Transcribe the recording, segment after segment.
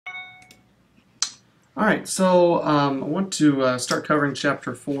All right, so I want to start covering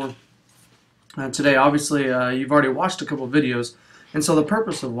Chapter 4 today. Obviously, you've already watched a couple of videos, and so the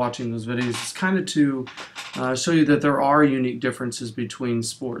purpose of watching those videos is kind of to show you that there are unique differences between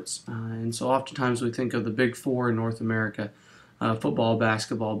sports. And so oftentimes we think of the big four in North America, football,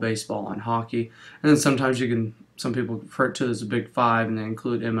 basketball, baseball, and hockey. And then sometimes some people refer to it as the big five, and they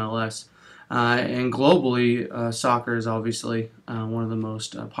include MLS. And globally, soccer is obviously one of the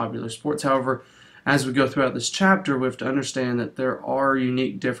most popular sports. However, as we go throughout this chapter, we have to understand that there are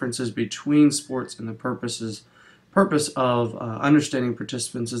unique differences between sports, and the purpose of understanding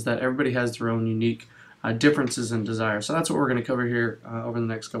participants is that everybody has their own unique differences and desires. So that's what we're going to cover here over the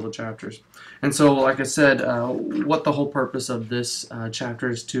next couple of chapters. And so, like I said, what the whole purpose of this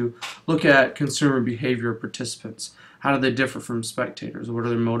chapter is to look at consumer behavior of participants. How do they differ from spectators? What are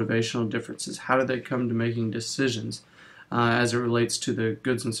their motivational differences? How do they come to making decisions as it relates to the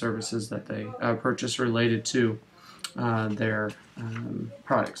goods and services that they purchase related to their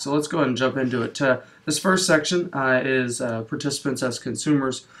products? So let's go ahead and jump into it. This first section is participants as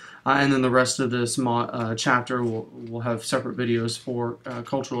consumers, and then the rest of this chapter will have separate videos for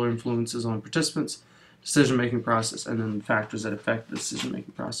cultural influences on participants, decision-making process, and then factors that affect the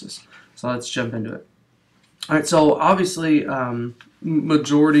decision-making process. So let's jump into it. All right, so obviously,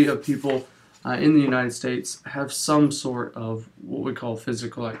 majority of people in the United States have some sort of what we call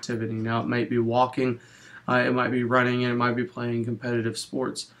physical activity. Now, it might be walking, it might be running, and it might be playing competitive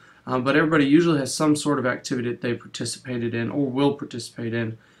sports. But everybody usually has some sort of activity that they participated in or will participate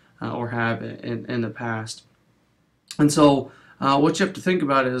in or have in the past. And so what you have to think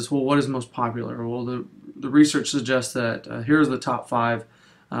about is, well, what is most popular? Well, the research suggests that here's the top 5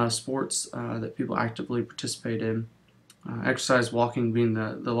 sports that people actively participate in. Exercise, walking being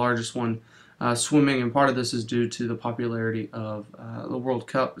the largest one. Swimming, and part of this is due to the popularity of the World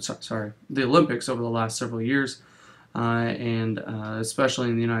Cup, the Olympics over the last several years, and especially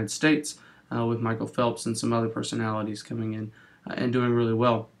in the United States with Michael Phelps and some other personalities coming in and doing really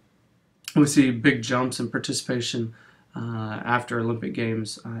well. We see big jumps in participation after Olympic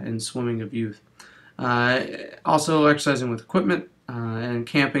Games in swimming of youth. Also exercising with equipment, and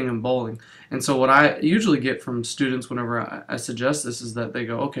camping and bowling. And so what I usually get from students whenever I suggest this is that they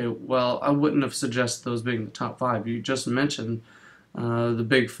go, okay, well, I wouldn't have suggested those being the top 5. You just mentioned the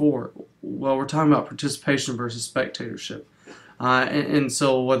big 4. Well, we're talking about participation versus spectatorship. And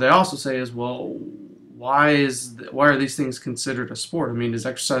so what they also say is, well, why are these things considered a sport? I mean, is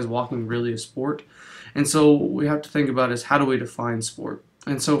exercise walking really a sport? And so what we have to think about is, how do we define sport?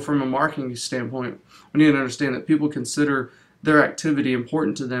 And so from a marketing standpoint, we need to understand that people consider their activity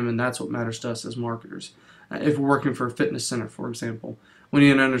important to them, and that's what matters to us as marketers. If we're working for a fitness center, for example, we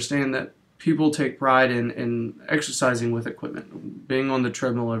need to understand that people take pride in exercising with equipment, being on the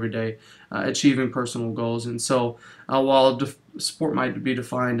treadmill every day, achieving personal goals. And so while sport might be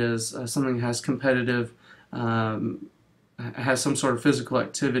defined as something that has competitive, has some sort of physical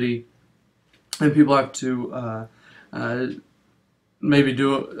activity, and people have to maybe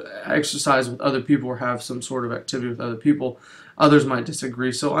do exercise with other people or have some sort of activity with other people, others might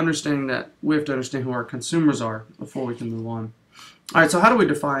disagree. So understanding that, we have to understand who our consumers are before we can move on. All right, so how do we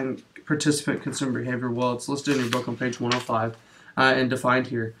define participant consumer behavior? Well, it's listed in your book on page 105 and defined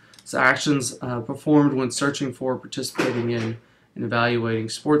here. It's actions performed when searching for, participating in, and evaluating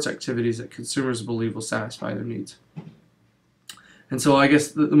sports activities that consumers believe will satisfy their needs. And so I guess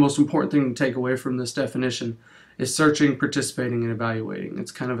the most important thing to take away from this definition is searching, participating, and evaluating.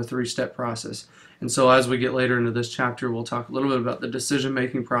 It's kind of a 3-step process. And so as we get later into this chapter, we'll talk a little bit about the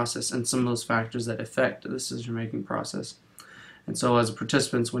decision-making process and some of those factors that affect the decision-making process. And so as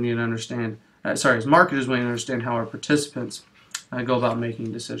participants, we need to understand, as marketers, we need to understand how our participants go about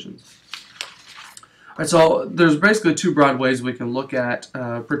making decisions. All right, so there's basically 2 broad ways we can look at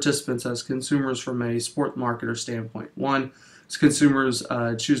participants as consumers from a sport marketer standpoint. One, consumers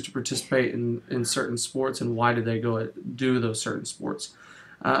choose to participate in certain sports, and why do they go do those certain sports.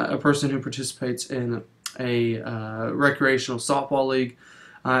 A person who participates in a recreational softball league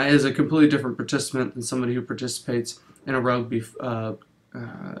is a completely different participant than somebody who participates in a rugby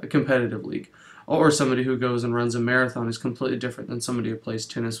competitive league. Or somebody who goes and runs a marathon is completely different than somebody who plays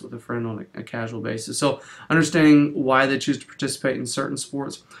tennis with a friend on a casual basis. So understanding why they choose to participate in certain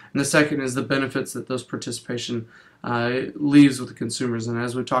sports. And the second is the benefits that those participation leaves with the consumers. And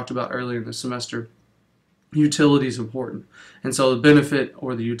as we talked about earlier in the semester, utility is important. And so the benefit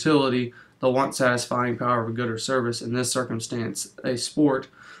or the utility, the want satisfying power of a good or service, in this circumstance, a sport,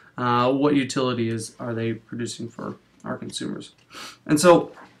 what utility are they producing for our consumers? And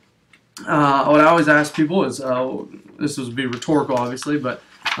so what I always ask people is, this would be rhetorical obviously, but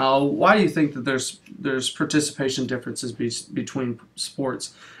Why do you think that there's participation differences between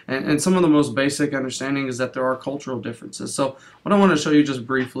sports? And some of the most basic understanding is that there are cultural differences. So what I want to show you just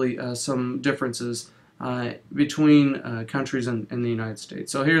briefly some differences between countries in the United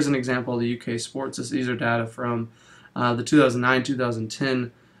States. So here's an example of the UK sports. These are data from the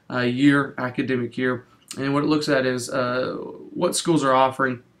 2009-2010 academic year. And what it looks at is what schools are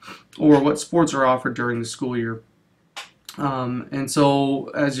offering or what sports are offered during the school year. And so,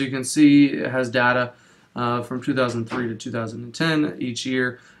 as you can see, it has data from 2003 to 2010 each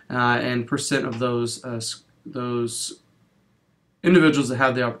year, and percent of those individuals that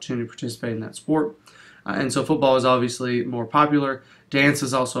have the opportunity to participate in that sport. And so, football is obviously more popular. Dance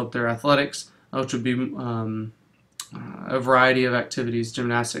is also up there. Athletics, which would be a variety of activities: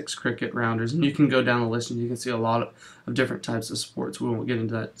 gymnastics, cricket, rounders, and you can go down the list and you can see a lot of different types of sports. We won't get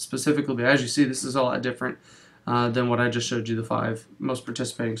into that specifically, but as you see, this is a lot different than what I just showed you. The 5 most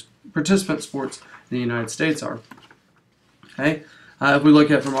participant sports in the United States are. Okay, if we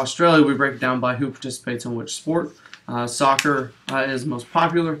look at from Australia, we break it down by who participates in which sport. Soccer is most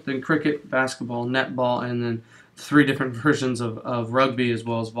popular, then cricket, basketball, netball, and then 3 different versions of rugby as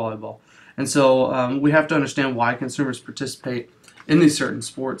well as volleyball. And so we have to understand why consumers participate in these certain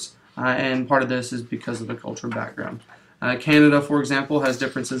sports, and part of this is because of the cultural background. Canada, for example, has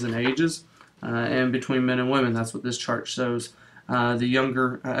differences in ages and between men and women. That's what this chart shows. The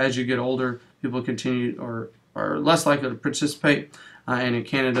younger, as you get older, people continue or are less likely to participate, and in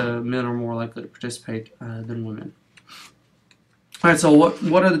Canada, men are more likely to participate than women. All right, so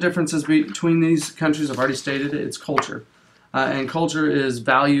what are the differences between these countries? I've already stated it. It's culture. And culture is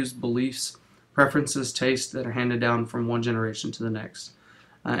values, beliefs, preferences, tastes that are handed down from one generation to the next.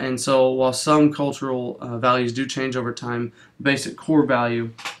 And so while some cultural values do change over time, the basic core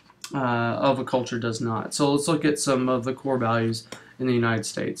value of a culture does not. So let's look at some of the core values in the United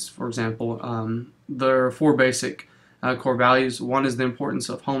States. For example, there are 4 basic core values. One is the importance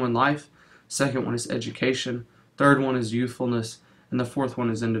of home and life. Second one is education. Third one is youthfulness. And the 4th one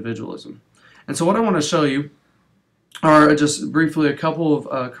is individualism. And so what I want to show you are just briefly a couple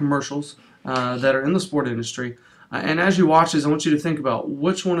of commercials that are in the sport industry. And as you watch these, I want you to think about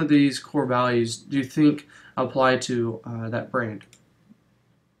which one of these core values do you think apply to that brand.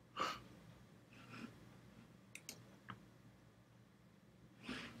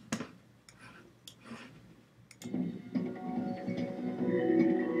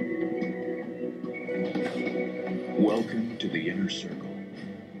 Welcome to the Inner Circle.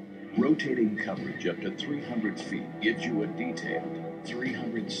 Rotating coverage up to 300 feet gives you a detailed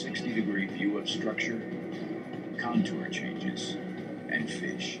 360-degree view of structure, contour changes, and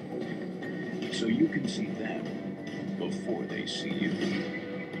fish. So you can see them before they see you.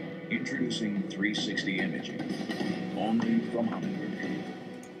 Introducing 360 imaging, only from Humminbird.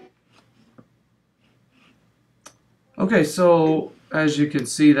 Okay, so as you can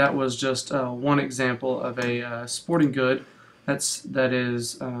see, that was just one example of a sporting good that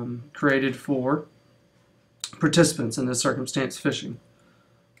is created for participants, in this circumstance, fishing.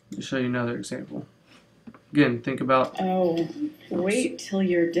 Let me show you another example. Again, think about... Oh, wait till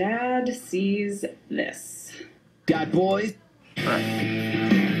your dad sees this. Got boys?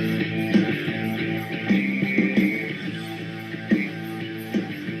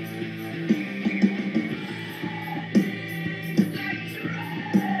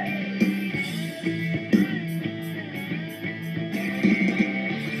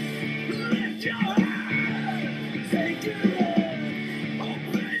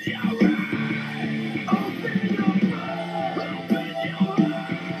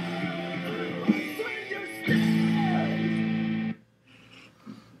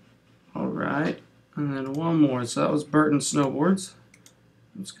 All right. And then one more. So that was Burton Snowboards.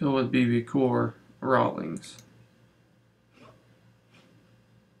 Let's go with BB Core Rawlings.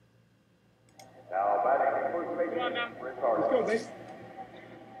 Let's go, babe.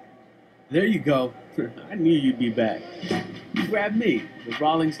 There you go. I knew you'd be back. You grabbed me, the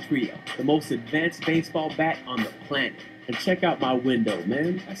Rawlings Trio, the most advanced baseball bat on the planet. And check out my window,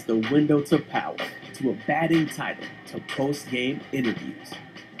 man. That's the window to power, to a batting title, to post-game interviews.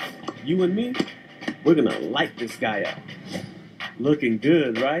 You and me, we're gonna light this guy up. Looking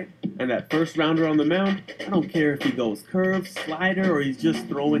good, right? And that first rounder on the mound, I don't care if he goes curve, slider, or he's just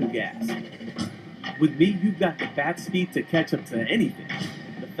throwing gas. With me, you've got the bat speed to catch up to anything.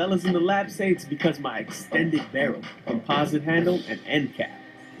 The fellas in the lab say it's because my extended barrel, composite handle, and end cap.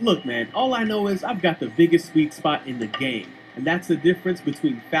 Look, man, all I know is I've got the biggest sweet spot in the game, and that's the difference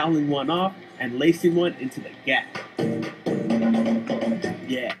between fouling one off and lacing one into the gap.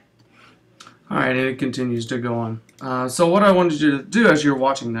 Yeah. Alright, and it continues to go on. So what I wanted you to do as you're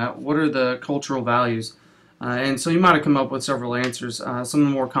watching that, what are the cultural values? And so you might have come up with several answers. Some of the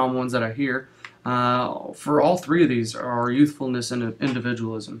more common ones that I hear for all three of these are youthfulness and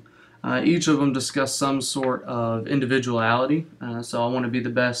individualism. Each of them discuss some sort of individuality. So I want to be the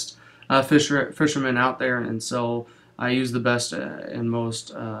best fisherman out there, and so I use the best and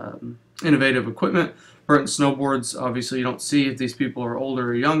most innovative equipment. For snowboards, obviously you don't see if these people are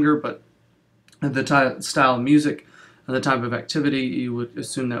older or younger, but the style of music, the type of activity, you would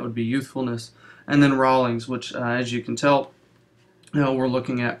assume that would be youthfulness. And then Rawlings, which as you can tell, we're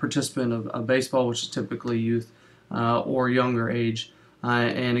looking at participant of baseball, which is typically youth or younger age.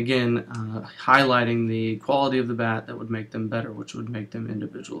 And again, highlighting the quality of the bat that would make them better, which would make them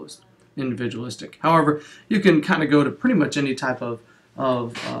individualistic. However, you can kind of go to pretty much any type of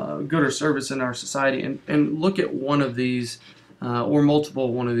good or service in our society and look at one of these or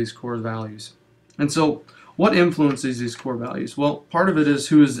multiple one of these core values. And so what influences these core values? Well, part of it is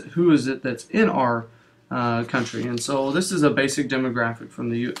who is it that's in our country. And so this is a basic demographic from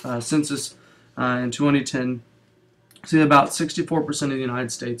the census in 2010. See, about 64% of the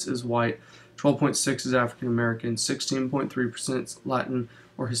United States is white, 12.6% is African American, 16.3% is Latin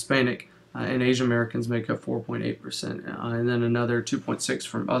or Hispanic, and Asian Americans make up 4.8%, and then another 2.6%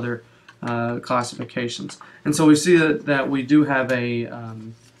 from other classifications. And so we see that we do have a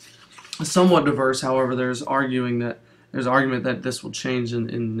somewhat diverse. However, there's argument that this will change in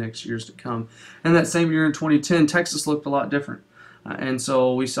the next years to come. And that same year in 2010, Texas looked a lot different, and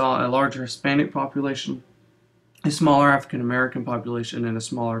so we saw a larger Hispanic population, a smaller African American population, and a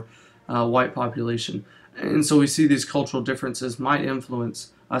smaller white population. And so we see these cultural differences might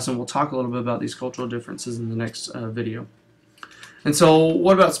influence us, and we'll talk a little bit about these cultural differences in the next video. And so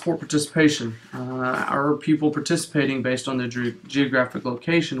what about sport participation? Are people participating based on their geographic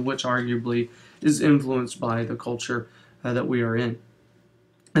location, which arguably is influenced by the culture that we are in?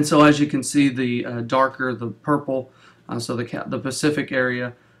 And so as you can see, the darker the purple, so the Pacific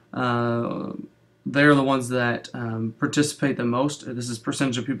area, they're the ones that participate the most. This is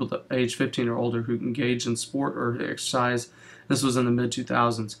percentage of people that age 15 or older who engage in sport or exercise. This was in the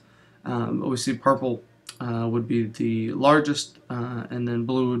mid-2000s. We see purple would be the largest, and then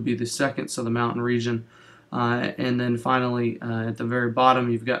blue would be the second, so the mountain region. And then finally, at the very bottom,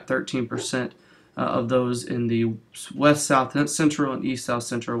 you've got 13% of those in the west, south, central, and east, south,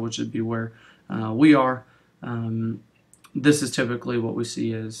 central, which would be where we are. This is typically what we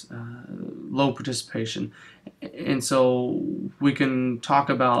see as low participation. And so we can talk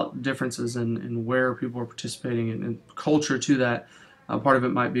about differences in where people are participating and culture to that. Part of it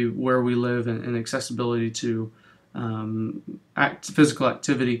might be where we live and accessibility to physical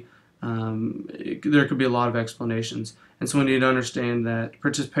activity. There could be a lot of explanations. And so we need to understand that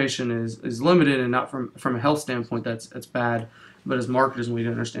participation is limited, and not from a health standpoint that's bad, but as marketers we need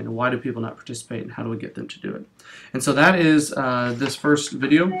to understand why do people not participate and how do we get them to do it. And so that is this first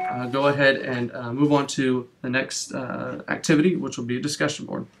video. Go ahead and move on to the next activity, which will be a discussion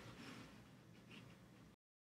board.